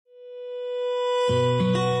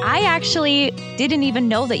I actually didn't even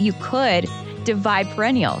know that you could divide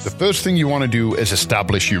perennials. The first thing you want to do is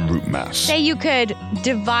establish your root mass. Say you could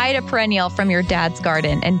divide a perennial from your dad's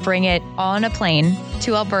garden and bring it on a plane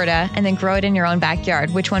to Alberta and then grow it in your own backyard.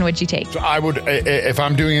 Which one would you take? So I would, if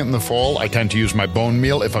I'm doing it in the fall, I tend to use my bone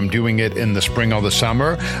meal. If I'm doing it in the spring or the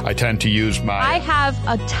summer, I tend to use I have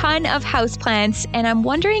a ton of houseplants and I'm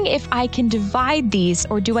wondering if I can divide these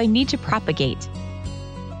or do I need to propagate?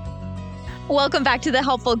 Welcome back to the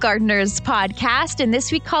Helpful Gardeners podcast. And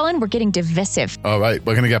this week, Colin, we're getting divisive. All right,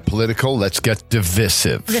 we're going to get political. Let's get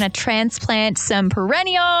divisive. We're going to transplant some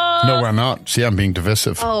perennials. No, we're not. See, I'm being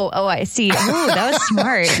divisive. Oh, I see. Ooh, that was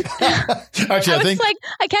smart. Actually, I think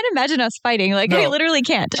I can't imagine us fighting. Like, No. I literally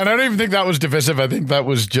can't. And I don't even think that was divisive. I think that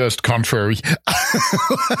was just contrary. I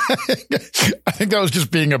think that was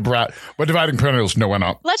just being a brat. We're dividing perennials. No, we're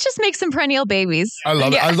not. Let's just make some perennial babies. I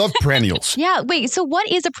love perennials. Yeah. Wait, so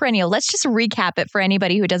what is a perennial? Let's just recap it for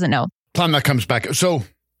anybody who doesn't know. Plant that comes back. So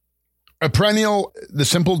a perennial, the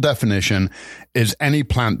simple definition is any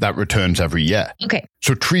plant that returns every year. Okay.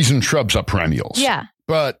 So trees and shrubs are perennials. Yeah.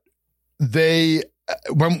 But they,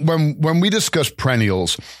 when we discuss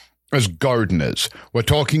perennials as gardeners, we're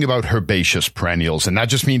talking about herbaceous perennials, and that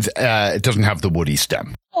just means it doesn't have the woody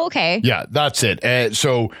stem. Okay. Yeah, that's it.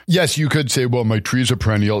 So yes, you could say, well, my tree's a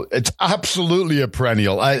perennial. It's absolutely a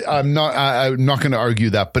perennial. I'm not going to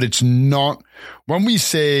argue that, but it's not. When we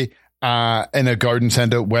say in a garden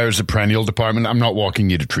center, where's the perennial department? I'm not walking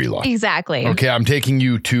you to tree lawn. Exactly. Okay, I'm taking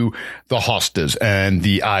you to the hostas and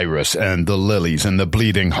the iris and the lilies and the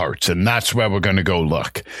bleeding hearts, and that's where we're going to go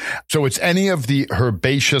look. So it's any of the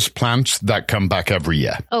herbaceous plants that come back every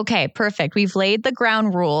year. Okay, perfect. We've laid the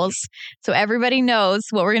ground rules, so everybody knows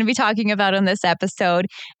what we're going to be talking about on this episode.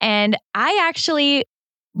 And I actually,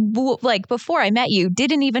 like before I met you,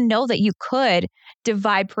 didn't even know that you could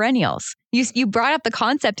divide perennials. You brought up the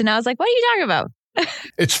concept and I was like, what are you talking about?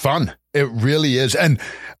 It's fun. It really is. And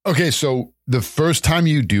okay, so the first time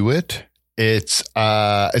you do it, it's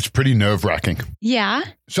pretty nerve-wracking. Yeah.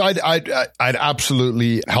 So I'd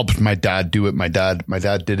absolutely helped my dad do it. My dad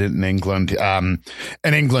did it in England. In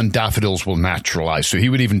England, daffodils will naturalize. So he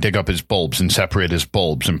would even dig up his bulbs and separate his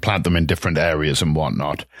bulbs and plant them in different areas and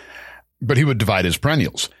whatnot. But he would divide his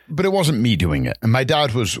perennials. But it wasn't me doing it. And my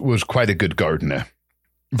dad was quite a good gardener.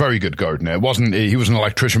 Very good gardener. He was an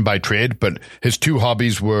electrician by trade, but his two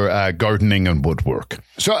hobbies were gardening and woodwork.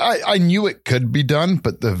 So I knew it could be done,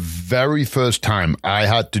 but the very first time I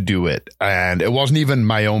had to do it, and it wasn't even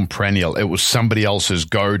my own perennial, it was somebody else's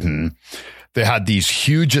garden. They had these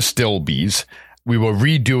huge astilbes. We were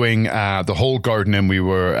redoing the whole garden and we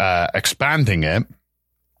were expanding it.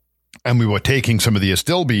 And we were taking some of the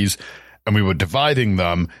astilbes and we were dividing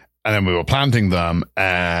them. And then we were planting them,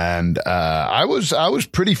 and I was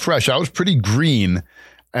pretty fresh. I was pretty green,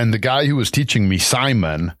 and the guy who was teaching me,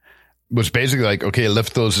 Simon, was basically like, "Okay,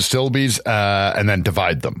 lift those astilbes and then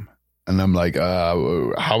divide them." And I'm like,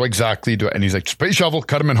 "How exactly do I?" And he's like, "Just put your shovel,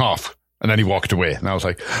 cut them in half," and then he walked away. And I was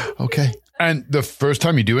like, "Okay." And the first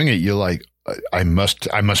time you're doing it, you're like, I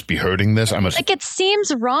must be hurting this. Like, it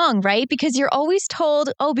seems wrong, right? Because you're always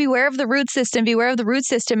told, oh, beware of the root system, beware of the root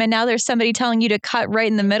system. And now there's somebody telling you to cut right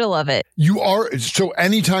in the middle of it. You are. So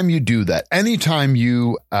anytime you do that, anytime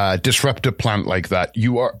you disrupt a plant like that,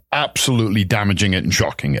 you are absolutely damaging it and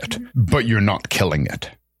shocking it, but you're not killing it.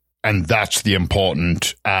 And that's the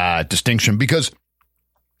important distinction, because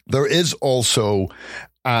there is also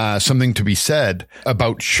something to be said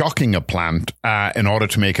about shocking a plant in order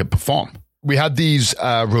to make it perform. We had these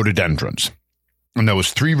rhododendrons, and there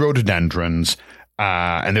was 3 rhododendrons,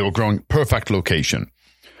 and they were growing perfect location.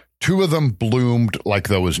 2 of them bloomed like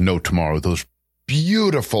there was no tomorrow. Those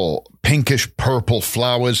beautiful pinkish purple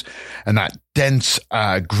flowers and that dense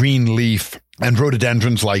green leaf. And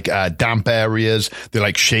rhododendrons like damp areas. They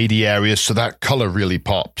like shady areas, so that color really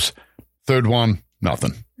pops. 3rd one,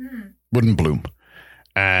 nothing. Wouldn't bloom.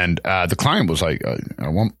 And the client was like, I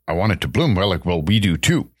want it to bloom. We're like, well, we do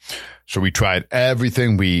too. So we tried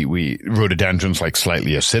everything. We rhododendrons like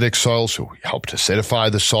slightly acidic soil, so we helped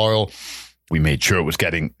acidify the soil. We made sure it was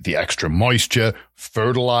getting the extra moisture,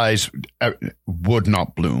 fertilized, would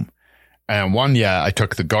not bloom. And one year I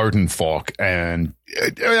took the garden fork and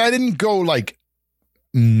I didn't go like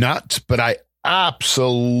nuts, but I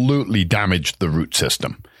absolutely damaged the root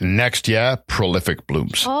system. Next year, prolific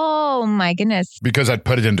blooms. Oh my goodness. Because I'd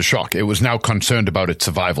put it into shock. It was now concerned about its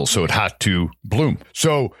survival, so it had to bloom.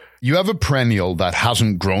 So you have a perennial that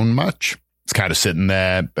hasn't grown much. It's kind of sitting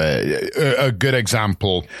there. A good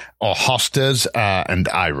example are hostas and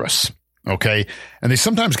iris. Okay. And they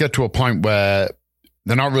sometimes get to a point where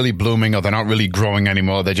they're not really blooming or they're not really growing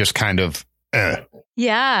anymore. They're just kind of,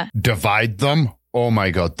 Yeah. Divide them. Oh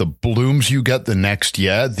my God, the blooms you get the next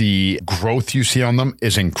year, the growth you see on them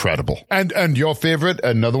is incredible. And your favorite,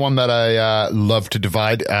 another one that I love to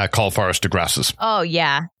divide, Call-Forester grasses. Oh,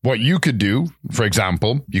 yeah. What you could do, for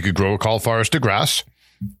example, you could grow a Call-Forester grass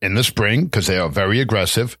in the spring because they are very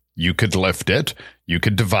aggressive. You could lift it. You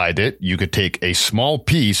could divide it. You could take a small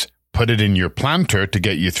piece, put it in your planter to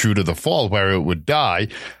get you through to the fall where it would die.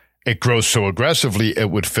 It grows so aggressively,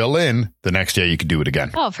 it would fill in. The next year, you could do it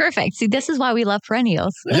again. Oh, perfect. See, this is why we love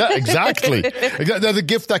perennials. Yeah, exactly. They're the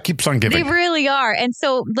gift that keeps on giving. They really are. And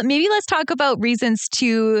so maybe let's talk about reasons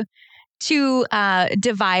to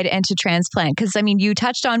divide and to transplant. Because, I mean, you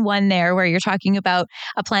touched on one there where you're talking about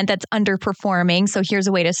a plant that's underperforming. So here's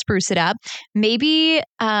a way to spruce it up. Maybe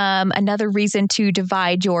another reason to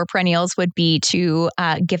divide your perennials would be to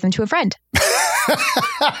give them to a friend.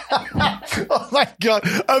 Oh my God.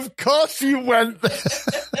 Of course you went there.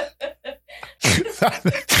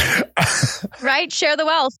 Right? Share the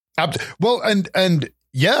wealth. Well, and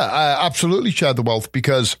yeah, absolutely share the wealth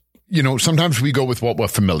because, you know, sometimes we go with what we're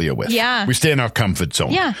familiar with. Yeah. We stay in our comfort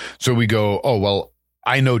zone. Yeah. So we go, oh, well,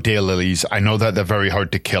 I know daylilies. I know that they're very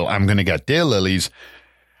hard to kill. I'm going to get daylilies.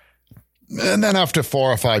 And then after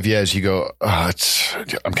 4 or 5 years, you go,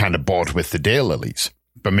 I'm kind of bored with the daylilies.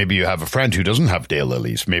 But maybe you have a friend who doesn't have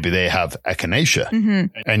daylilies. Maybe they have echinacea.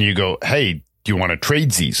 Mm-hmm. And you go, hey, do you want to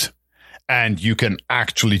trade these? And you can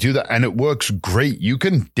actually do that. And it works great. You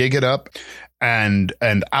can dig it up and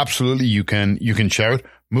absolutely you can share it.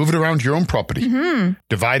 Move it around your own property. Mm-hmm.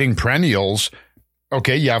 Dividing perennials.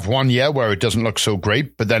 Okay, you have 1 year where it doesn't look so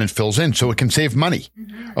great, but then it fills in, so it can save money.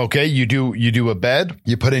 Mm-hmm. Okay, you do a bed,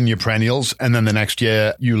 you put in your perennials, and then the next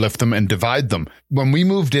year you lift them and divide them. When we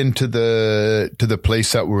moved into the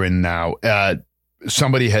place that we're in now,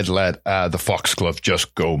 somebody had let the foxglove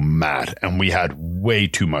just go mad, and we had way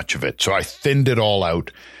too much of it. So I thinned it all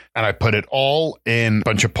out, and I put it all in a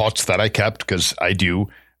bunch of pots that I kept because I do,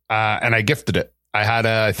 and I gifted it. I had,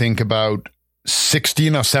 I think, about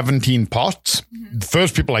 16 or 17 pots. Mm-hmm. The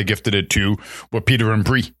first people I gifted it to were Peter and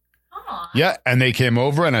Bree. Aww. Yeah. And they came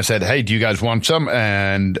over and I said, hey, do you guys want some?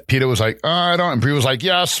 And Peter was like, I don't. And Bree was like,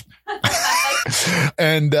 yes.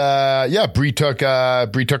 And Bree took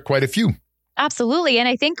quite a few. Absolutely. And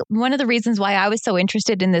I think one of the reasons why I was so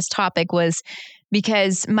interested in this topic was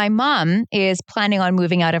because my mom is planning on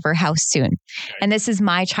moving out of her house soon. And this is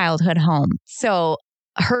my childhood home. So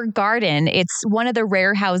her garden, it's one of the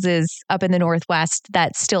rare houses up in the Northwest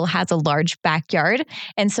that still has a large backyard.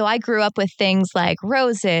 And so I grew up with things like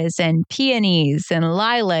roses and peonies and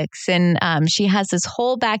lilacs. And she has this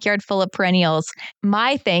whole backyard full of perennials.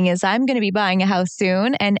 My thing is I'm going to be buying a house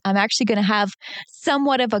soon and I'm actually going to have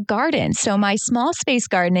somewhat of a garden. So my small space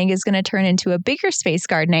gardening is going to turn into a bigger space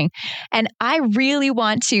gardening. And I really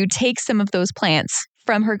want to take some of those plants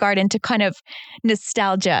from her garden to kind of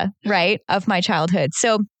nostalgia, right, of my childhood.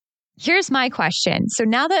 So here's my question. So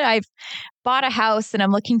now that I've bought a house and I'm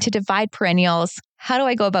looking to divide perennials, how do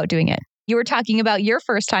I go about doing it? You were talking about your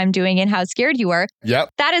first time doing it and how scared you were. Yep.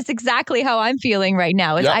 That is exactly how I'm feeling right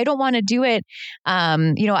now. Is I don't want to do it.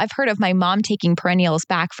 I've heard of my mom taking perennials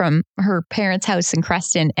back from her parents' house in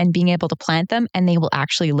Creston and being able to plant them and they will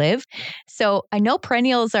actually live. So I know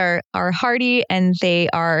perennials are hardy and they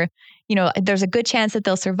are, there's a good chance that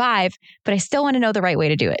they'll survive, but I still want to know the right way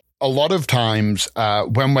to do it. A lot of times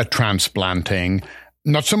when we're transplanting,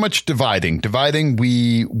 not so much dividing,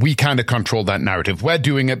 we kind of control that narrative. We're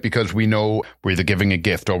doing it because we know we're either giving a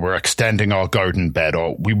gift or we're extending our garden bed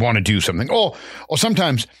or we want to do something. Or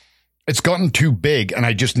sometimes it's gotten too big and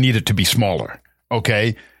I just need it to be smaller.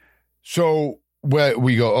 Okay. So where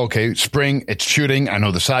we go, okay, spring, it's shooting. I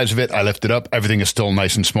know the size of it. I lift it up. Everything is still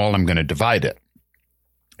nice and small. I'm going to divide it.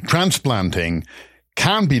 Transplanting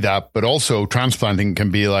can be that, but also transplanting can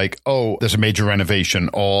be like, oh, there's a major renovation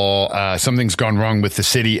or something's gone wrong with the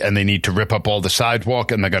city and they need to rip up all the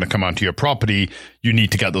sidewalk and they're going to come onto your property. You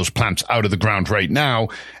need to get those plants out of the ground right now.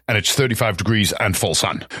 And it's 35 degrees and full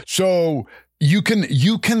sun. So you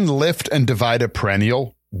can lift and divide a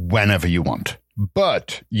perennial whenever you want.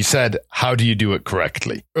 But you said, how do you do it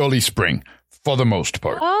correctly? Early spring. For the most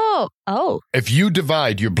part. Oh. If you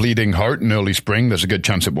divide your bleeding heart in early spring, there's a good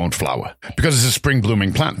chance it won't flower because it's a spring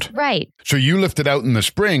blooming plant. Right. So you lift it out in the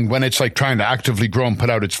spring when it's like trying to actively grow and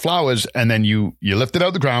put out its flowers. And then you lift it out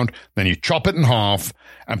of the ground, then you chop it in half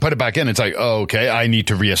and put it back in. It's like, oh, okay, I need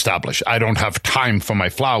to reestablish. I don't have time for my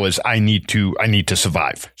flowers. I need to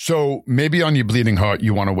survive. So maybe on your bleeding heart,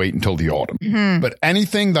 you want to wait until the autumn. Mm-hmm. But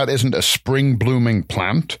anything that isn't a spring blooming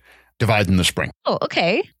plant, divide in the spring. Oh,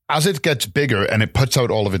 okay. As it gets bigger and it puts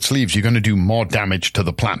out all of its leaves, you're going to do more damage to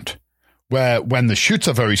the plant. where when the shoots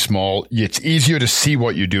are very small, it's easier to see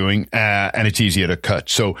what you're doing and it's easier to cut.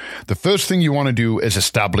 So the first thing you want to do is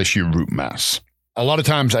establish your root mass. A lot of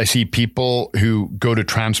times I see people who go to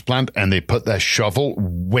transplant and they put their shovel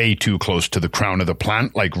way too close to the crown of the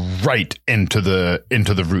plant, like right into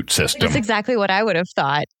the root system. That's exactly what I would have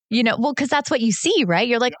thought. Well, because that's what you see, right?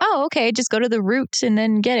 You're like, oh, okay, just go to the root and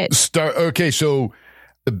then get it. Okay, so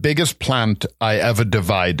the biggest plant I ever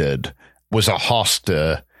divided was a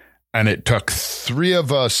hosta, and it took 3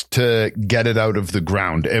 of us to get it out of the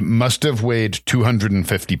ground. It must have weighed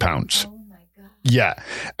 250 pounds. Yeah.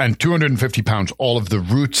 And 250 pounds, all of the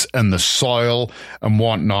roots and the soil and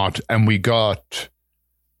whatnot. And we got,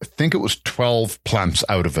 I think it was 12 plants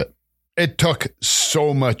out of it. It took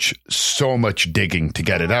so much digging to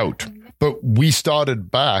get it out. But we started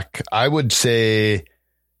back, I would say,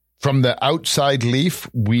 from the outside leaf,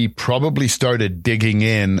 we probably started digging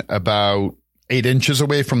in about 8 inches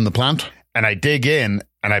away from the plant. And I dig in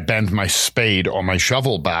and I bend my spade or my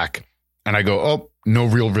shovel back and I go, oh, no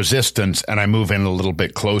real resistance, and I move in a little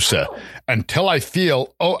bit closer until I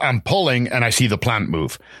feel, oh, I'm pulling, and I see the plant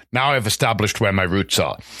move. Now I've established where my roots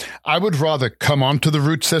are. I would rather come onto the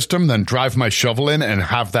root system than drive my shovel in and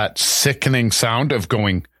have that sickening sound of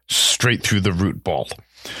going straight through the root ball.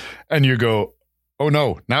 And you go, oh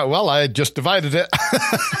no, I just divided it.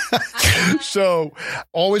 So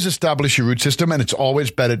always establish your root system, and it's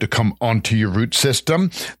always better to come onto your root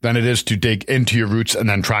system than it is to dig into your roots and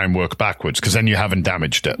then try and work backwards, because then you haven't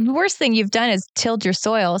damaged it. The worst thing you've done is tilled your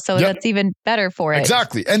soil, so that's even better for it.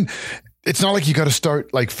 Exactly. And it's not like you got to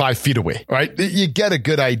start like 5 feet away, right? You get a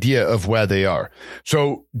good idea of where they are.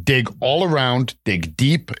 So dig all around, dig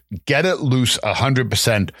deep, get it loose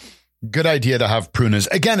 100%. Good idea to have pruners.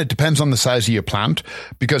 Again, it depends on the size of your plant,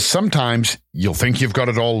 because sometimes you'll think you've got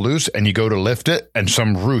it all loose and you go to lift it and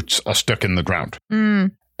some roots are stuck in the ground.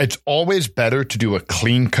 It's always better to do a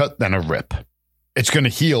clean cut than a rip. It's going to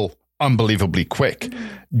heal unbelievably quick.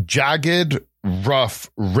 Jagged, rough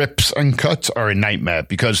rips and cuts are a nightmare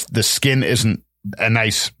because the skin isn't a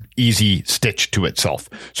nice, easy stitch to itself.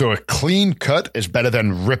 So a clean cut is better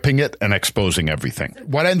than ripping it and exposing everything.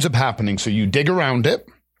 What ends up happening, so you dig around it,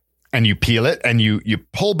 and you peel it and you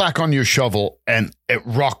pull back on your shovel and it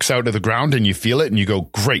rocks out of the ground and you feel it and you go,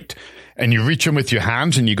 great. And you reach in with your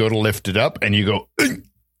hands and you go to lift it up and you go,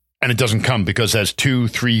 and it doesn't come because there's 2,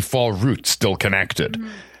 3, 4 roots still connected.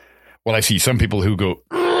 Well, I see some people who go,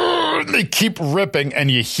 they keep ripping and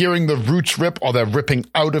you're hearing the roots rip, or they're ripping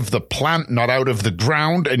out of the plant, not out of the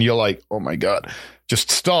ground. And you're like, oh my God, just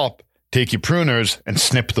stop, take your pruners and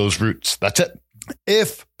snip those roots. That's it.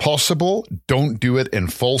 If possible, don't do it in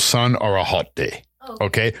full sun or a hot day.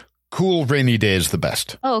 Okay? Cool, rainy day is the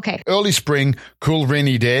best. Oh, okay. Early spring, cool,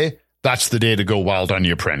 rainy day, that's the day to go wild on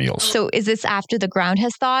your perennials. So is this after the ground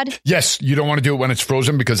has thawed? Yes, you don't want to do it when it's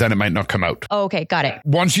frozen because then it might not come out. Oh, okay, got it.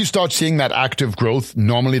 Once you start seeing that active growth,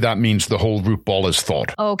 normally that means the whole root ball is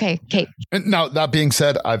thawed. Oh, okay. Now, that being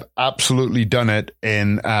said, I've absolutely done it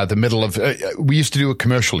in the middle of, we used to do it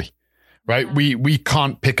commercially. Right? We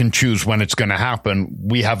can't pick and choose when it's going to happen.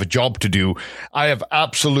 We have a job to do. I have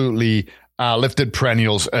absolutely lifted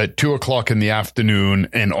perennials at 2:00 in the afternoon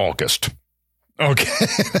in August. Okay.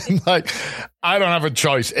 Like, I don't have a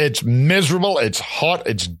choice. It's miserable. It's hot.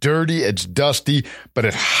 It's dirty. It's dusty, but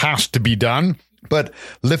it has to be done. But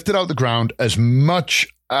lift it out the ground as much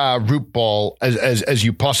root ball as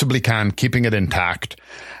you possibly can, keeping it intact.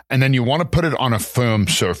 And then you want to put it on a firm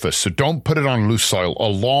surface. So don't put it on loose soil. A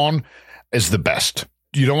lawn is the best.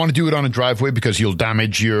 You don't want to do it on a driveway because you'll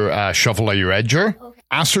damage your shovel or your edger. Okay.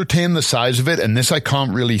 Ascertain the size of it, and this I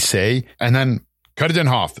can't really say, and then cut it in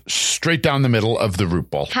half, straight down the middle of the root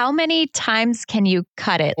ball. How many times can you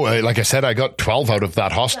cut it? Well, like I said, I got 12 out of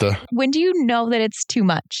that hosta. When do you know that it's too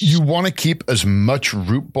much? You want to keep as much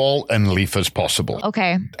root ball and leaf as possible.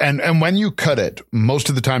 Okay. And when you cut it, most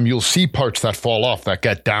of the time you'll see parts that fall off that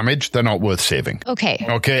get damaged. They're not worth saving. Okay.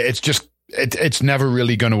 It's never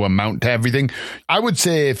really going to amount to everything. I would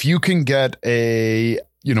say if you can get a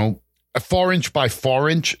 4-inch by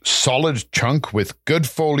 4-inch solid chunk with good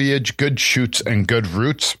foliage, good shoots, and good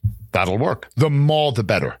roots, that'll work. The more, the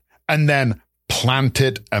better. And then plant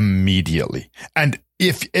it immediately. And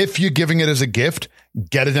if you're giving it as a gift,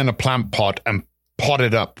 get it in a plant pot and pot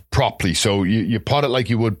it up properly. So you pot it like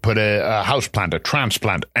you would put a house plant, a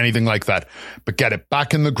transplant, anything like that. But get it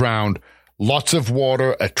back in the ground. Lots of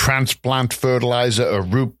water, a transplant fertilizer, a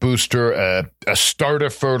root booster, a starter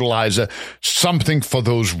fertilizer, something for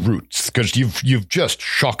those roots, because you've just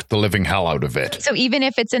shocked the living hell out of it. So even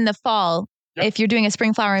if it's in the fall, If you're doing a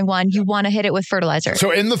spring flowering one, you want to hit it with fertilizer.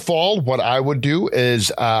 So in the fall, what I would do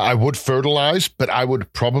is I would fertilize, but I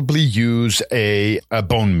would probably use a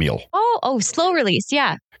bone meal. Oh, slow release.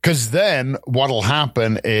 Yeah. Because then what'll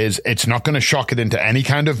happen is it's not going to shock it into any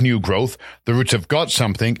kind of new growth. The roots have got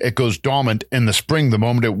something. It goes dormant in the spring. The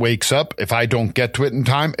moment it wakes up, if I don't get to it in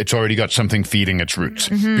time, it's already got something feeding its roots.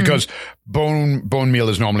 Mm-hmm. Because bone meal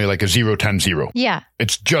is normally like a 0-10-0. Yeah.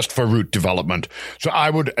 It's just for root development. So I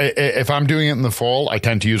would, if I'm doing it in the fall, I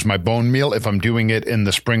tend to use my bone meal. If I'm doing it in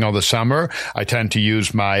the spring or the summer, I tend to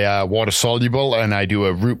use my water soluble, and I do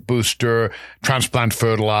a root booster, transplant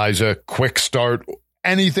fertilizer, quick start.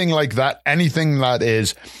 Anything like that, anything that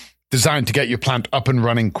is designed to get your plant up and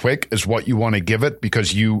running quick is what you want to give it,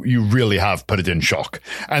 because you really have put it in shock.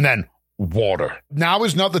 And then water. Now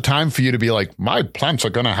is not the time for you to be like, my plants are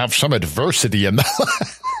going to have some adversity in them.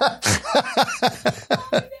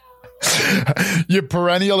 Your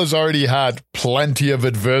perennial has already had plenty of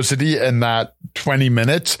adversity in that 20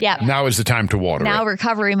 minutes. Yeah. Now is the time to water now it.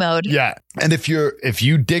 Recovery mode. Yeah. And if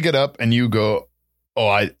you dig it up and you go, oh,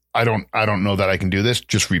 I don't know that I can do this,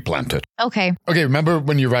 just replant it. Okay. Okay, remember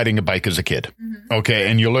when you're riding a bike as a kid? Mm-hmm.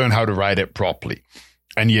 Okay, and you learn how to ride it properly.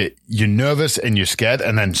 And you're nervous and you're scared,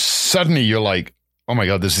 and then suddenly you're like, oh my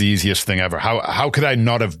God, this is the easiest thing ever. How could I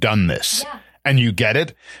not have done this? Yeah. And you get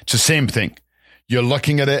it. It's the same thing. You're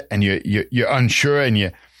looking at it and you're unsure, and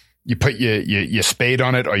you put your spade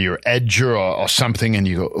on it or your edger or something, and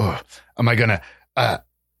you go, oh, am I gonna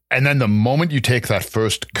and then the moment you take that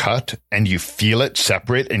first cut and you feel it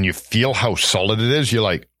separate and you feel how solid it is, you're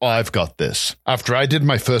like, oh, I've got this. After I did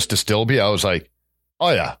my first distillbee, I was like, oh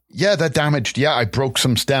yeah, that damaged. Yeah, I broke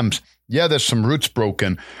some stems. Yeah, there's some roots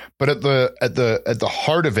broken. But at the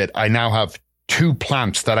heart of it, I now have 2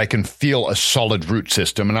 plants that I can feel a solid root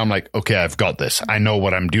system. And I'm like, okay, I've got this. I know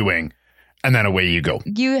what I'm doing. And then away you go.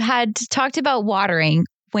 You had talked about watering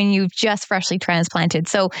when you've just freshly transplanted.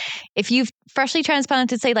 So if you've freshly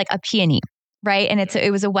transplanted, say like a peony, right? And it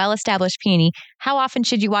was a well-established peony, how often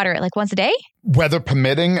should you water it? Like once a day? Weather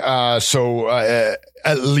permitting. So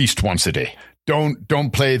at least once a day.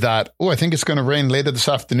 Don't play that, oh, I think it's going to rain later this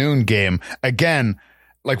afternoon game. Again,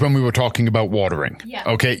 like when we were talking about watering. Yeah.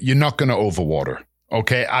 Okay. You're not going to overwater.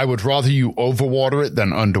 Okay, I would rather you overwater it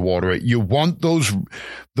than underwater it. You want those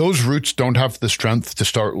roots don't have the strength to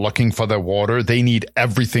start looking for their water. They need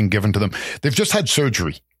everything given to them. They've just had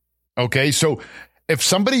surgery. Okay, so if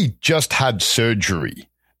somebody just had surgery,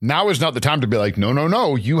 now is not the time to be like,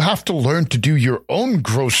 no. You have to learn to do your own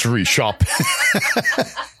grocery shopping.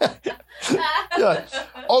 Yeah.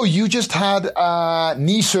 Oh, you just had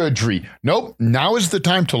knee surgery. Nope. Now is the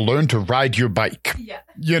time to learn to ride your bike. Yeah.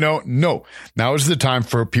 No. Now is the time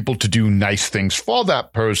for people to do nice things for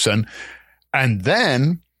that person. And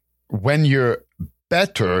then when you're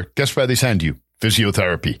better, guess where they send you?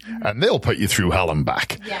 Physiotherapy. Mm-hmm. And they'll put you through hell and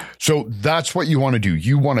back. Yeah. So that's what you want to do.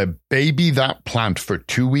 You want to baby that plant for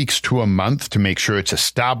 2 weeks to a month to make sure it's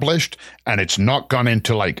established and it's not gone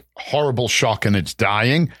into like horrible shock and it's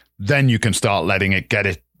dying. Then you can start letting it get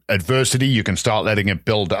it adversity. You can start letting it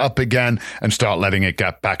build up again and start letting it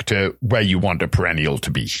get back to where you want a perennial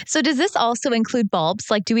to be. So does this also include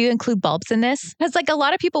bulbs? Like, do we include bulbs in this? Because like a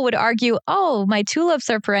lot of people would argue, oh, my tulips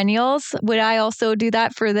are perennials. Would I also do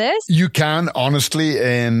that for this? You can. Honestly,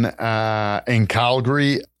 in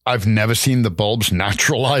Calgary, I've never seen the bulbs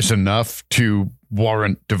naturalize enough to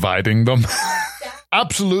warrant dividing them.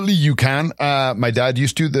 Absolutely, you can. My dad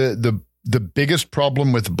used to. The biggest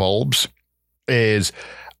problem with bulbs is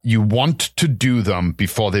you want to do them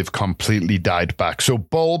before they've completely died back. So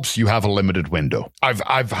bulbs, you have a limited window.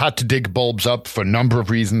 I've had to dig bulbs up for a number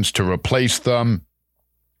of reasons, to replace them,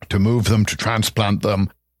 to move them, to transplant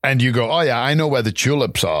them. And you go, oh yeah, I know where the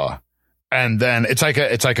tulips are. And then it's like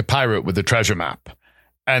a pirate with a treasure map.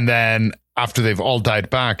 And then after they've all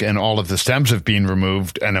died back and all of the stems have been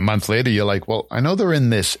removed, and a month later, you're like, well, I know they're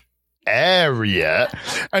in this area.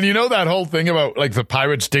 And you know that whole thing about like the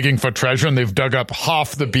pirates digging for treasure and they've dug up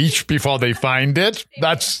half the beach before they find it?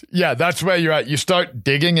 That's where you're at. You start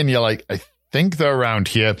digging and you're like, I think they're around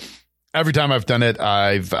here. Every time I've done it,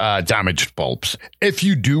 I've damaged bulbs. If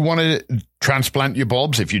you do want to transplant your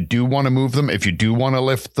bulbs, if you do want to move them, if you do want to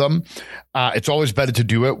lift them, it's always better to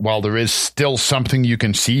do it while there is still something you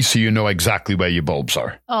can see, so you know exactly where your bulbs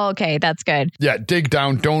are. Oh, okay, that's good. Yeah, dig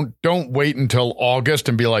down. Don't wait until August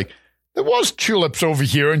and be like, there was tulips over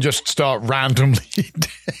here, and just start randomly.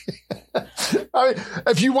 I mean,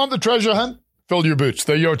 if you want the treasure hunt, fill your boots.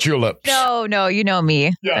 They're your tulips. No, you know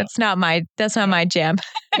me. Yeah. That's not my jam.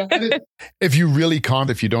 If you really can't,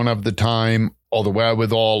 if you don't have the time or the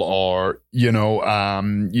wherewithal, or you don't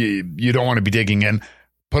want to be digging in,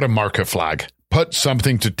 put a marker flag. Put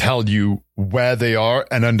something to tell you where they are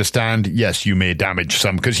and understand, yes, you may damage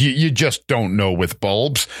some because you just don't know with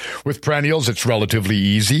bulbs. With perennials, it's relatively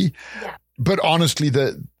easy. Yeah. But honestly,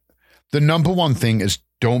 the number one thing is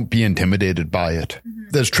don't be intimidated by it.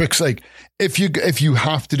 Mm-hmm. There's tricks like if you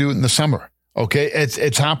have to do it in the summer, okay?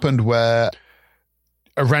 It's happened where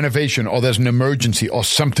a renovation or there's an emergency or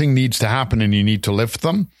something needs to happen and you need to lift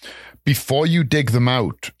them. Before you dig them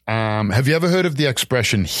out, have you ever heard of the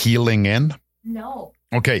expression healing in? No.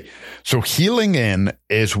 Okay, so healing in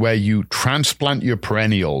is where you transplant your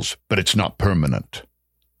perennials, but it's not permanent.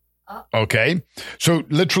 Okay, so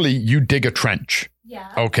literally you dig a trench.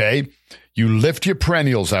 Yeah. Okay, you lift your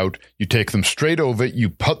perennials out, you take them straight over, you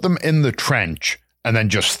put them in the trench, and then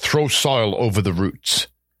just throw soil over the roots.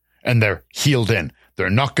 And they're healed in.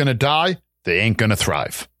 They're not going to die. They ain't going to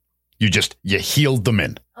thrive. You healed them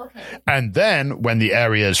in. Okay. And then when the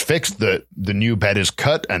area is fixed, the new bed is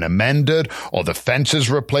cut and amended, or the fence is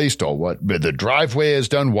replaced, or the driveway is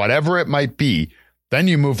done, whatever it might be, then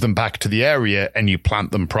you move them back to the area and you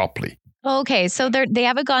plant them properly. Okay, so they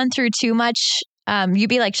haven't gone through too much. You'd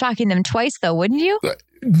be like shocking them twice though, wouldn't you?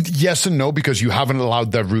 Yes and no, because you haven't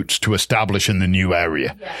allowed their roots to establish in the new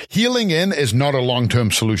area. Yeah. Healing in is not a long-term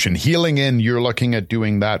solution. Healing in, you're looking at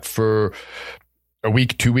doing that for a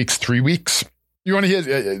week, 2 weeks, 3 weeks. You want to hear?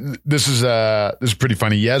 This is pretty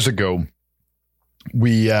funny. Years ago,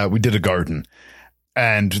 we did a garden,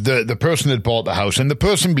 and the person had bought the house, and the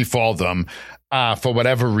person before them, for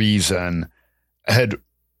whatever reason, had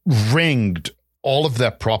ringed all of their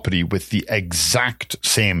property with the exact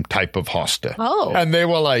same type of hosta. Oh, and they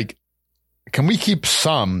were like, "Can we keep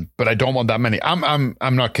some? But I don't want that many." I'm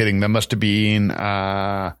not kidding. There must have been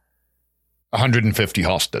 150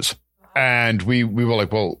 hostas. And we were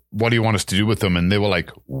like, well, what do you want us to do with them? And they were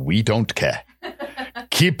like, we don't care.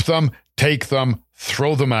 Keep them, take them,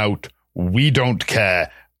 throw them out. We don't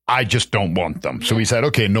care. I just don't want them. So we said,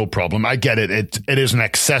 okay, no problem. I get it. It is an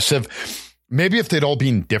excessive. Maybe if they'd all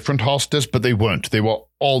been different hostas, but they weren't. They were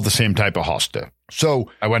all the same type of hosta.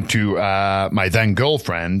 So I went to my then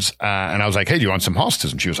girlfriend's and I was like, hey, do you want some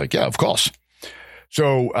hostas? And she was like, yeah, of course.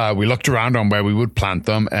 So we looked around on where we would plant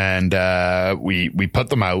them and we put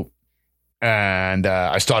them out. And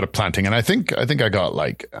I started planting, and I think I got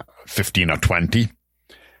like 15 or 20,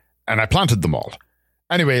 and I planted them all.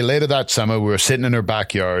 Anyway, later that summer, we were sitting in her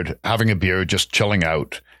backyard having a beer, just chilling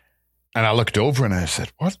out. And I looked over and I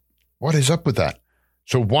said, what is up with that?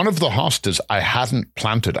 So one of the hostas I hadn't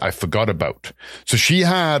planted, I forgot about. So she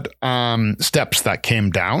had steps that came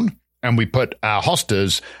down, and we put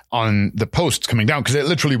hostas on the posts coming down because it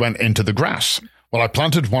literally went into the grass. Well, I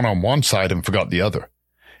planted one on one side and forgot the other.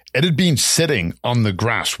 It had been sitting on the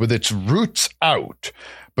grass with its roots out,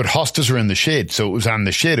 but hostas are in the shade. So it was on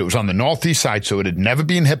the shade. It was on the northeast side. So it had never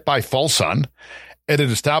been hit by full sun. It had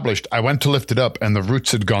established. I went to lift it up and the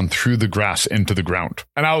roots had gone through the grass into the ground.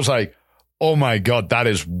 And I was like, oh my God, that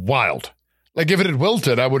is wild. Like if it had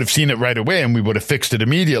wilted, I would have seen it right away and we would have fixed it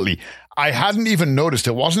immediately. I hadn't even noticed.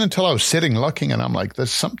 It wasn't until I was sitting looking and I'm like,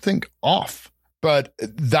 there's something off. But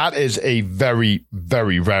that is a very,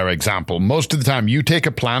 very rare example. Most of the time, you take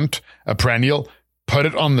a plant, a perennial, put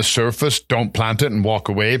it on the surface, don't plant it and walk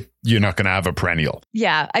away, you're not going to have a perennial.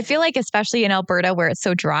 Yeah, I feel like especially in Alberta where it's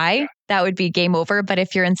so dry, that would be game over. But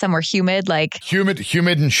if you're in somewhere humid, like...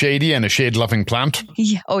 Humid and shady and a shade-loving plant.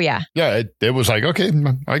 Yeah. Oh, yeah. Yeah, it was like, okay,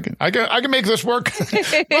 I can make this work.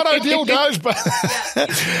 Not ideal, guys, but...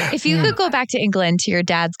 If you could go back to England to your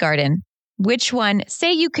dad's garden, which one,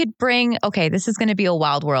 say you could bring, okay, this is going to be a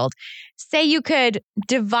wild world. Say you could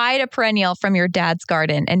divide a perennial from your dad's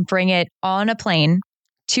garden and bring it on a plane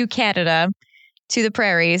to Canada, to the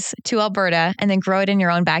prairies, to Alberta, and then grow it in your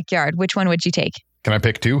own backyard. Which one would you take? Can I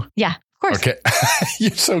pick two? Yeah, of course. Okay.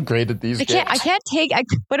 You're so great at these games. I can't take,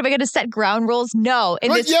 what am I going to set ground rules? No.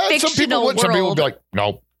 In this fictional world. Some people would be like,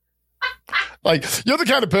 no. Like, you're the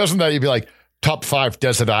kind of person that you'd be like, top 5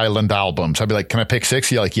 desert island albums. I'd be like, can I pick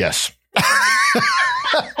 6? You're like, yes.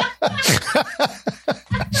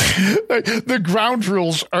 The ground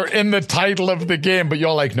rules are in the title of the game, but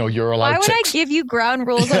you're like, no, you're allowed. Why would 6. I give you ground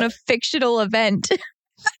rules on a fictional event? That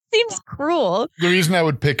seems cruel. The reason I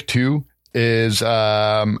would pick 2 is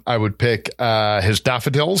I would pick his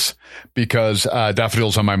daffodils because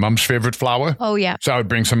daffodils are my mom's favorite flower. Oh, yeah. So I would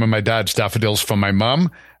bring some of my dad's daffodils for my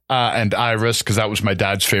mom. And iris, because that was my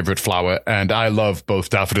dad's favorite flower. And I love both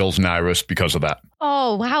daffodils and iris because of that.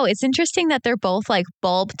 Oh, wow. It's interesting that they're both like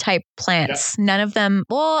bulb type plants. Yeah. None of them.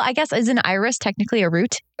 Well, I guess is an iris technically a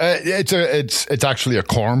root? It's actually a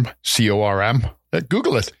corm, C-O-R-M.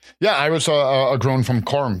 Google it. Yeah, iris are grown from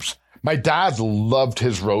corms. My dad loved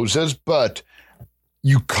his roses, but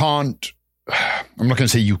you can't, I'm not going to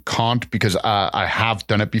say you can't because I have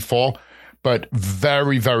done it before, but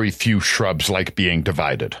very, very few shrubs like being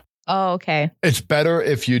divided. Oh, okay. It's better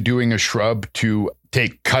if you're doing a shrub to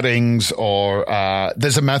take cuttings or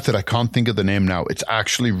there's a method, I can't think of the name now. It's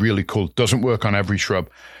actually really cool. Doesn't work on every shrub.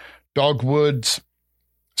 Dogwoods,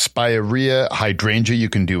 spirea, hydrangea, you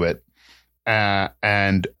can do it.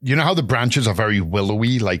 And you know how the branches are very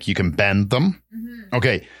willowy, like you can bend them? Mm-hmm.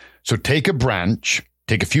 Okay, so take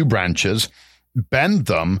a few branches, bend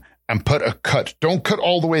them, and put a cut. Don't cut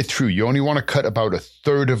all the way through. You only want to cut about a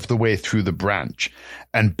third of the way through the branch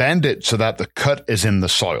and bend it so that the cut is in the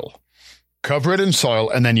soil. Cover it in soil,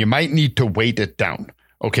 and then you might need to weight it down.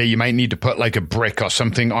 Okay, you might need to put like a brick or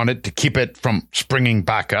something on it to keep it from springing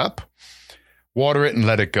back up. Water it and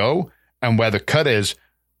let it go. And where the cut is,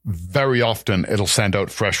 very often it'll send out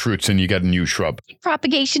fresh roots and you get a new shrub.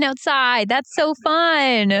 Propagation outside. That's so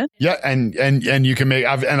fun. Yeah, and you can make.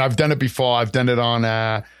 I've done it before. I've done it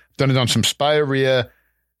on some spirea,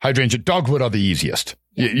 hydrangea. Dogwood are the easiest.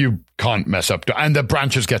 You can't mess up. And the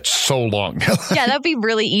branches get so long. Yeah, that'd be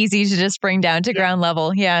really easy to just bring down to ground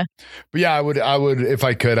level. Yeah. But yeah, I would, if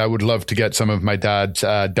I could, I would love to get some of my dad's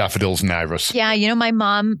daffodils and iris. Yeah. You know, my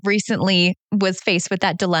mom recently was faced with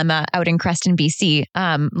that dilemma out in Creston, BC.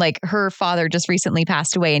 Like her father just recently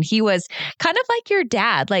passed away, and he was kind of like your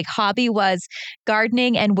dad. Like hobby was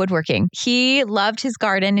gardening and woodworking. He loved his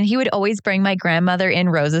garden, and he would always bring my grandmother in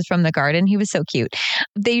roses from the garden. He was so cute.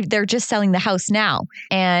 They're just selling the house now.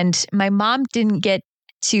 And my mom didn't get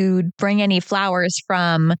to bring any flowers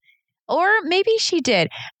from, or maybe she did.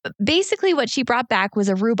 Basically, what she brought back was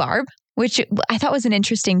a rhubarb, which I thought was an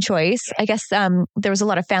interesting choice. I guess there was a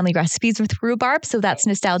lot of family recipes with rhubarb, so that's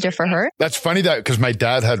nostalgia for her. That's funny that because my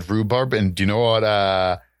dad had rhubarb, and do you know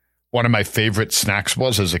what one of my favorite snacks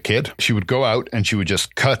was as a kid? She would go out and she would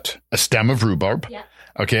just cut a stem of rhubarb. Yeah.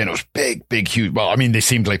 Okay, and it was big, huge. Well, I mean, they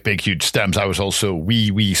seemed like big, huge stems. I was also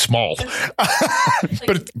wee, small.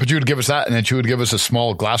 but she would give us that, and then she would give us a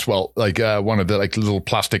small glass, like one of the like little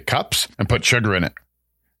plastic cups, and put sugar in it.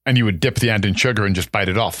 And you would dip the end in sugar and just bite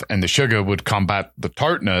it off, and the sugar would combat the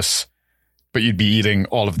tartness, but you'd be eating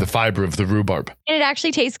all of the fiber of the rhubarb. And it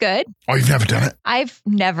actually tastes good. Oh, you've never done it? I've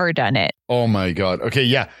never done it. Oh my God. Okay,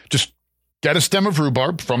 yeah, just get a stem of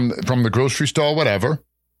rhubarb from the grocery store, whatever.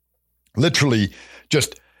 Literally.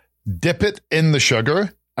 Just dip it in the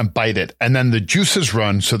sugar and bite it. And then the juices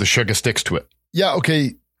run so the sugar sticks to it. Yeah,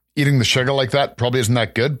 okay, eating the sugar like that probably isn't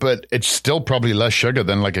that good, but it's still probably less sugar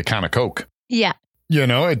than like a can of Coke. Yeah. You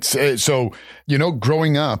know, it's so, you know,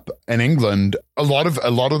 growing up in England, a lot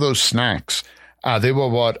of those snacks, they were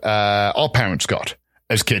what our parents got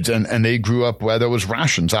as kids. And they grew up where there was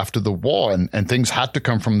rations after the war and things had to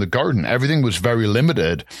come from the garden. Everything was very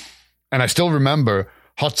limited. And I still remember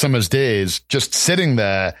hot summer's days, just sitting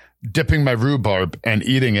there, dipping my rhubarb and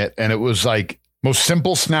eating it. And it was like most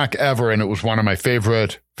simple snack ever. And it was one of my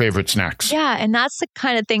favorite snacks. Yeah. And that's the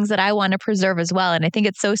kind of things that I want to preserve as well. And I think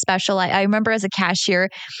it's so special. I remember as a cashier,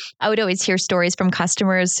 I would always hear stories from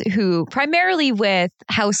customers who primarily with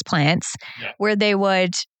houseplants, where they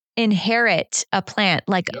would inherit a plant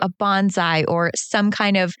like a bonsai or some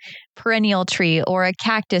kind of perennial tree or a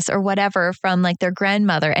cactus or whatever from like their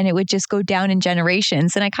grandmother, and it would just go down in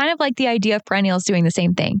generations. And I kind of like the idea of perennials doing the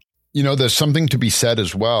same thing. You know, there's something to be said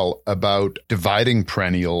as well about dividing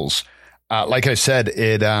perennials. Like I said,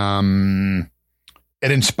 it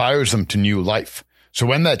inspires them to new life. So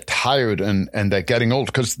when they're tired and they're getting old,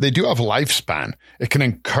 because they do have a lifespan, it can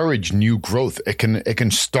encourage new growth. It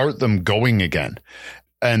can start them going again.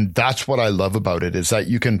 And that's what I love about it, is that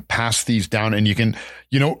you can pass these down and you can,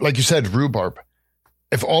 you know, like you said, rhubarb.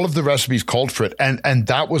 If all of the recipes called for it, and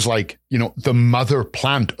that was like, you know, the mother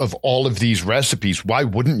plant of all of these recipes, why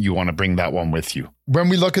wouldn't you want to bring that one with you? When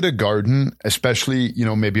we look at a garden, especially, you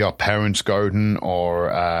know, maybe our parents' garden or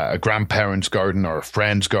a grandparents' garden or a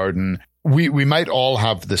friend's garden, we might all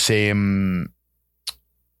have the same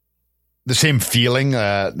feeling,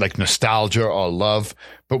 like nostalgia or love,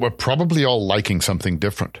 but we're probably all liking something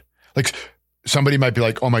different. Like somebody might be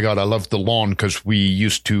like, oh my God, I love the lawn because we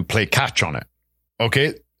used to play catch on it.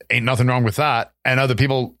 Okay, ain't nothing wrong with that. And other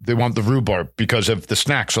people, they want the rhubarb because of the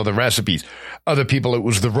snacks or the recipes. Other people, it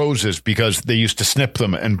was the roses because they used to snip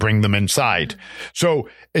them and bring them inside. So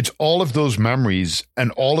it's all of those memories,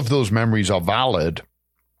 and all of those memories are valid.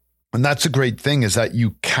 And that's a great thing, is that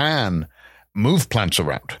you can move plants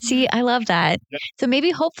around. See, I love that. Yep. So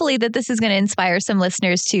maybe hopefully that this is going to inspire some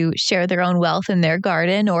listeners to share their own wealth in their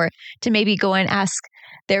garden, or to maybe go and ask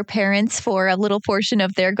their parents for a little portion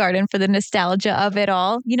of their garden for the nostalgia of it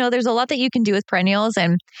all. You know, there's a lot that you can do with perennials,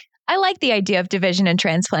 and I like the idea of division and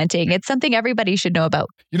transplanting. It's something everybody should know about.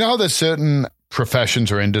 You know how there's certain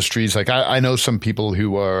professions or industries, like I know some people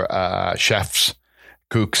who are chefs,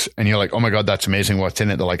 cooks, and you're like, oh my God, that's amazing. What's in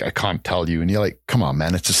it? They're like, I can't tell you. And you're like, come on,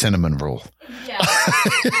 man, it's a cinnamon roll. Yeah.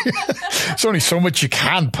 There's only so much you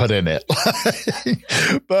can put in it.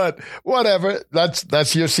 But whatever,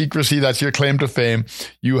 that's your secrecy. That's your claim to fame.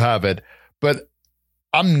 You have it. But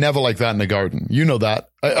I'm never like that in the garden. You know that.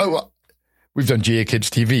 We've done GA Kids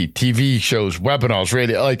TV shows, webinars,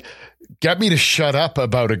 radio. Like, get me to shut up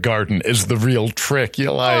about a garden is the real trick.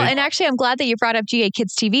 You're like, and actually, I'm glad that you brought up GA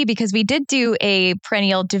Kids TV because we did do a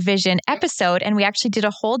perennial division episode, and we actually did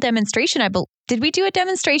a whole demonstration. Did we do a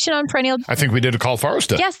demonstration on perennial? I think we did a Call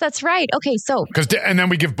Forester. Yes, that's right. Okay, so and then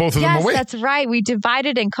we give both of them away. Yes, that's right. We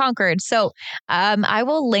divided and conquered. So I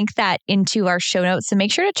will link that into our show notes. So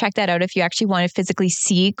make sure to check that out if you actually want to physically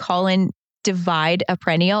see Colin divide a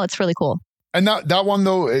perennial. It's really cool. And that one,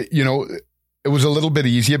 though, you know, it was a little bit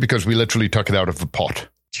easier because we literally took it out of a pot.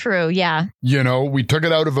 True, yeah. You know, we took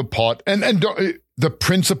it out of a pot and the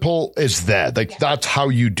principle is there. Like, that's how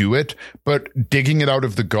you do it. But digging it out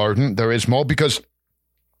of the garden, there is more because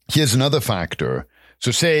here's another factor.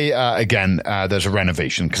 So say, again, there's a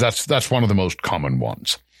renovation because that's one of the most common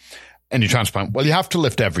ones. And you transplant. Well, you have to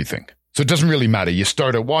lift everything. So it doesn't really matter. You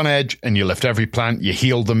start at one edge and you lift every plant, you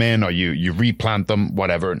heal them in or you replant them,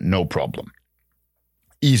 whatever, no problem.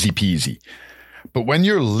 Easy peasy. But when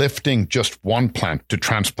you're lifting just one plant to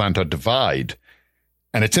transplant or divide,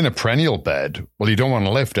 and it's in a perennial bed, well, you don't want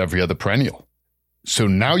to lift every other perennial. So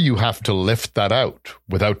now you have to lift that out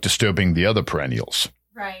without disturbing the other perennials.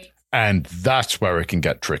 Right. And that's where it can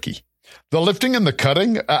get tricky. The lifting and the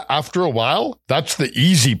cutting, after a while, that's the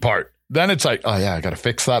easy part. Then it's like, oh yeah, I got to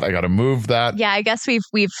fix that. I got to move that. Yeah, I guess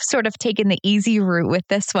we've sort of taken the easy route with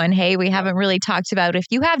this one. Hey, we haven't really talked about if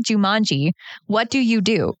you have Jumanji, what do you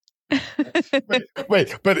do?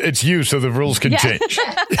 Wait, but it's you, so the rules can change.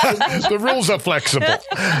 The rules are flexible.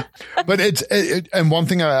 But and one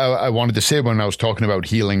thing I wanted to say when I was talking about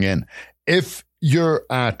healing in, if you're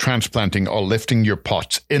transplanting or lifting your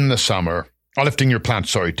pots in the summer, or lifting your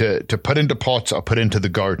plants, to put into pots or put into the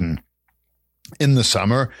garden in the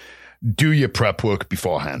summer, do your prep work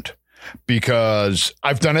beforehand, because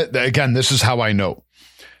I've done it. Again, this is how I know.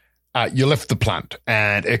 You lift the plant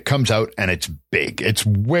and it comes out and it's big. It's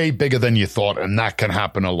way bigger than you thought, and that can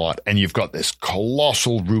happen a lot. And you've got this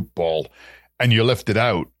colossal root ball and you lift it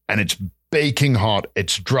out and it's baking hot.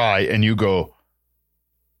 It's dry and you go,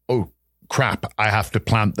 oh crap, I have to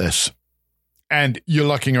plant this. And you're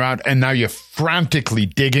looking around and now you're frantically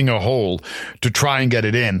digging a hole to try and get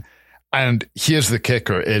it in. And here's the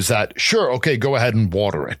kicker is that, sure, okay, go ahead and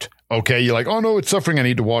water it. Okay, you're like, oh no, it's suffering, I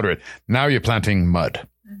need to water it. Now you're planting mud.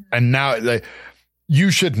 Mm-hmm. And now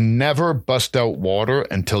you should never bust out water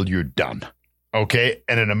until you're done. Okay,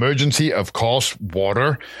 in an emergency, of course,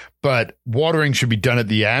 water, but watering should be done at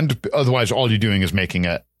the end. Otherwise, all you're doing is making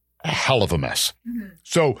a hell of a mess. Mm-hmm.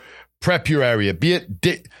 So prep your area. Be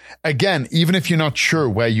it, again, even if you're not sure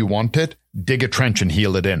where you want it, dig a trench and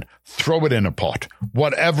heal it in. Throw it in a pot.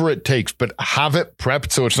 Whatever it takes, but have it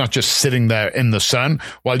prepped so it's not just sitting there in the sun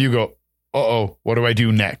while you go, uh-oh, what do I do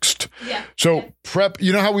next? Yeah. So prep,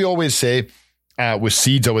 you know how we always say with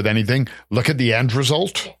seeds or with anything, look at the end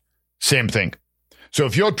result? Yeah. Same thing. So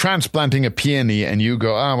if you're transplanting a peony and you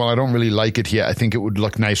go, well, I don't really like it here, I think it would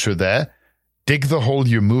look nicer there, dig the hole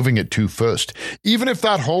you're moving it to first. Even if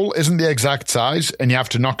that hole isn't the exact size and you have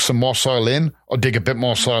to knock some more soil in or dig a bit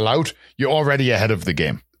more soil out, you're already ahead of the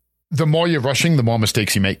game. The more you're rushing, the more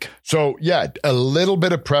mistakes you make. So yeah, a little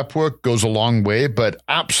bit of prep work goes a long way, but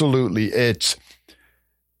absolutely it's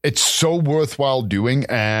so worthwhile doing,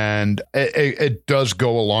 and it does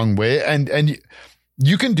go a long way. And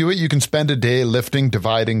you can do it. You can spend a day lifting,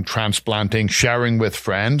 dividing, transplanting, sharing with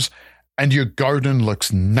friends, and your garden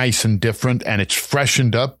looks nice and different and it's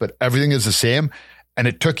freshened up, but everything is the same. And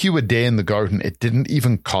it took you a day in the garden. It didn't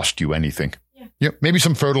even cost you anything. Yeah, maybe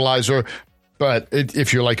some fertilizer, but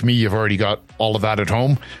if you're like me, you've already got all of that at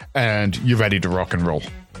home and you're ready to rock and roll.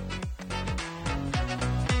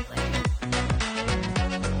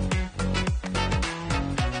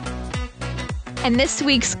 And this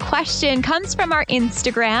week's question comes from our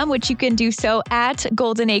Instagram, which you can do so at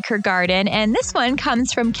Golden Acre Garden. And this one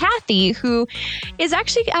comes from Kathy, who is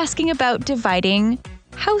actually asking about dividing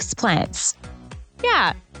houseplants.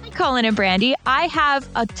 Yeah, hi Colin and Brandy. I have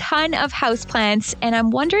a ton of houseplants, and I'm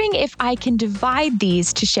wondering if I can divide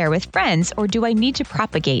these to share with friends, or do I need to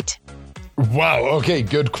propagate? Wow. Okay.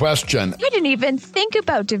 Good question. I didn't even think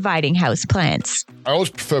about dividing houseplants. I always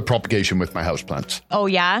prefer propagation with my houseplants. Oh,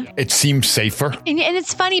 yeah? It seems safer. And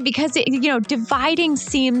it's funny because, dividing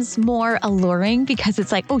seems more alluring because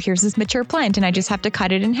it's like, oh, here's this mature plant and I just have to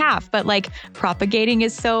cut it in half. But like propagating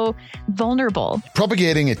is so vulnerable.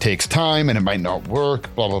 Propagating, it takes time and it might not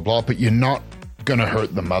work, blah, blah, blah, but you're not going to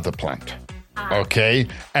hurt the mother plant. Okay?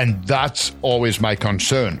 And that's always my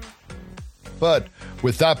concern. But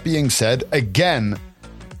with that being said, again,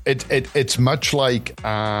 it's much like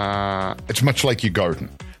your garden.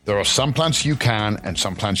 There are some plants you can and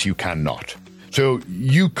some plants you cannot. So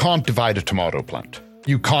you can't divide a tomato plant.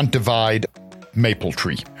 You can't divide maple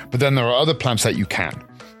tree. But then there are other plants that you can.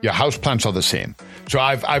 Your house plants are the same. So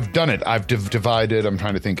I've done it. I've divided, I'm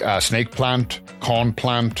trying to think, snake plant, corn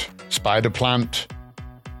plant, spider plant,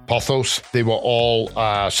 pothos. They were all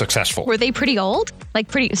successful. Were they pretty old?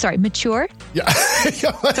 Mature? Yeah.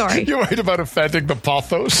 Sorry. You're worried about offending the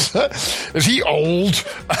pothos. Is he old?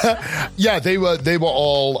 Yeah, they were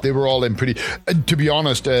all in pretty. To be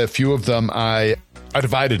honest, a few of them I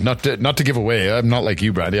divided, not to give away. I'm not like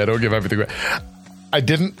you, Brandy. I don't give everything away.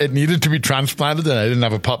 It needed to be transplanted and I didn't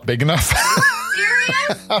have a pot big enough.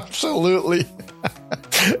 Serious? Absolutely.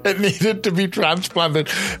 It needed to be transplanted.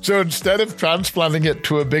 So instead of transplanting it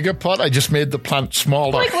to a bigger pot, I just made the plant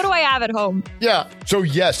smaller. Like, what do I have at home? Yeah. So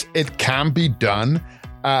yes, it can be done.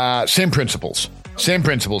 Same principles. So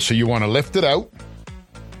you want to lift it out.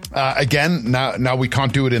 Again, now we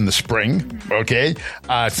can't do it in the spring, okay?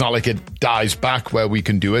 It's not like it dies back where we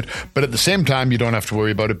can do it. But at the same time, you don't have to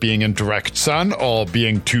worry about it being in direct sun or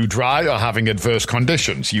being too dry or having adverse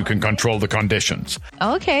conditions. You can control the conditions.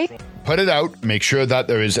 Okay. Put it out, make sure that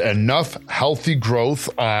there is enough healthy growth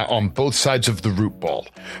on both sides of the root ball.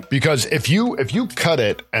 Because if you cut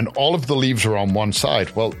it and all of the leaves are on one side,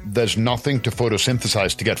 well, there's nothing to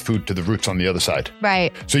photosynthesize to get food to the roots on the other side.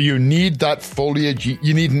 Right. So you need that foliage,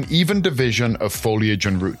 you need an even division of foliage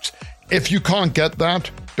and roots. If you can't get that,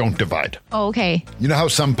 don't divide. Oh, okay. You know how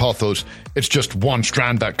some pothos, it's just one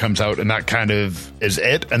strand that comes out and that kind of is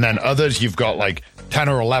it. And then others, you've got like 10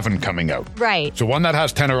 or 11 coming out. Right. So one that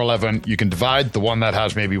has 10 or 11, you can divide. The one that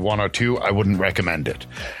has maybe 1 or 2, I wouldn't recommend it.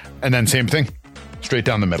 And then same thing, straight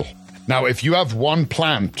down the middle. Now, if you have one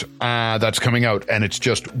plant that's coming out and it's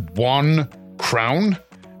just one crown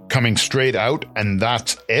coming straight out and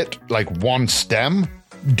that's it, like one stem,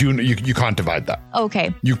 you can't divide that.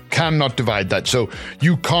 Okay. You cannot divide that. So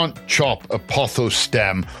you can't chop a pothos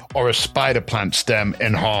stem or a spider plant stem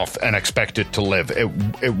in half and expect it to live.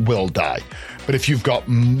 It will die. But if you've got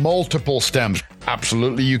multiple stems,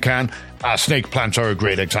 absolutely you can. Snake plants are a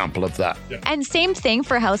great example of that. Yeah. And same thing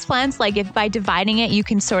for houseplants, like if by dividing it, you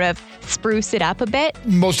can sort of spruce it up a bit?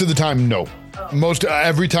 Most of the time, no.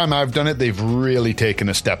 Every time I've done it, they've really taken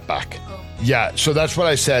a step back. Yeah, so that's what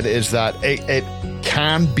I said is that it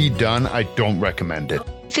can be done. I don't recommend it.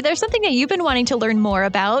 If there's something that you've been wanting to learn more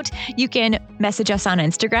about, you can message us on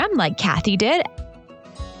Instagram like Kathy did.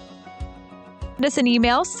 Send us an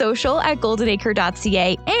email,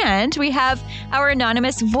 social@goldenacre.ca. And we have our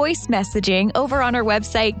anonymous voice messaging over on our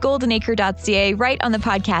website, goldenacre.ca, right on the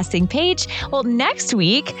podcasting page. Well, next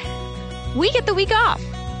week, we get the week off.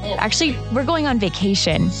 Actually, we're going on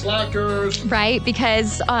vacation. Slackers. Right?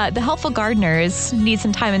 Because the helpful gardeners need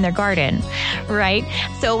some time in their garden, right?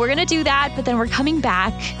 So we're going to do that, but then we're coming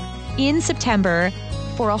back in September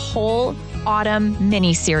for a whole autumn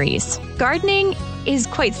mini-series. Gardening is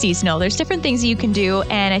quite seasonal. There's different things you can do,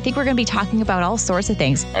 and I think we're going to be talking about all sorts of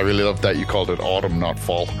things. I really love that you called it autumn, not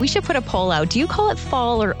fall. We should put a poll out. Do you call it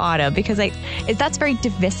fall or autumn? Because that's very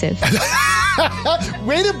divisive.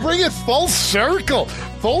 Way to bring it full circle.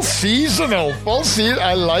 Full seasonal. Full season.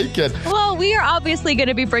 I like it. Well, we are obviously going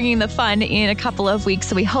to be bringing the fun in a couple of weeks,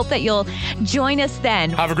 so we hope that you'll join us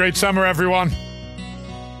then. Have a great summer, everyone.